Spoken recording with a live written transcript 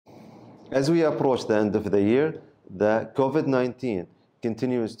As we approach the end of the year, the COVID-19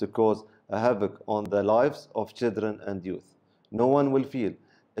 continues to cause a havoc on the lives of children and youth. No one will feel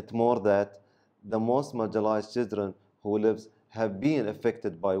it more that the most marginalized children who live have been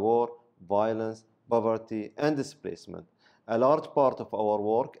affected by war, violence, poverty, and displacement. A large part of our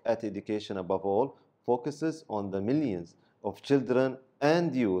work at Education Above All focuses on the millions of children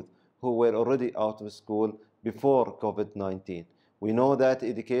and youth who were already out of school before COVID-19. We know that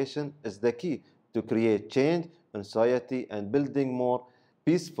education is the key to create change in society and building more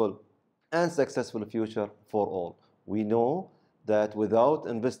peaceful and successful future for all. We know that without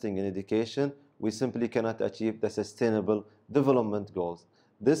investing in education, we simply cannot achieve the sustainable development goals.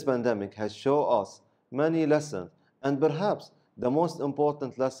 This pandemic has shown us many lessons, and perhaps the most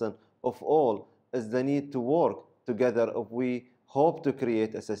important lesson of all is the need to work together if we hope to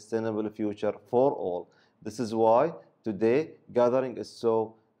create a sustainable future for all. This is why today gathering is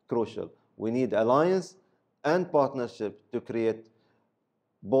so crucial. We need alliance and partnership to create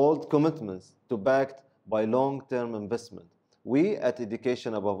bold commitments to backed by long-term investment. We at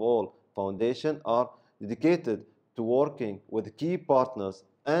Education Above All Foundation are dedicated to working with key partners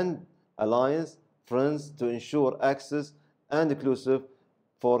and alliance friends to ensure access and inclusive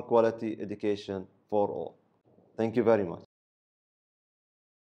for quality education for all. Thank you very much.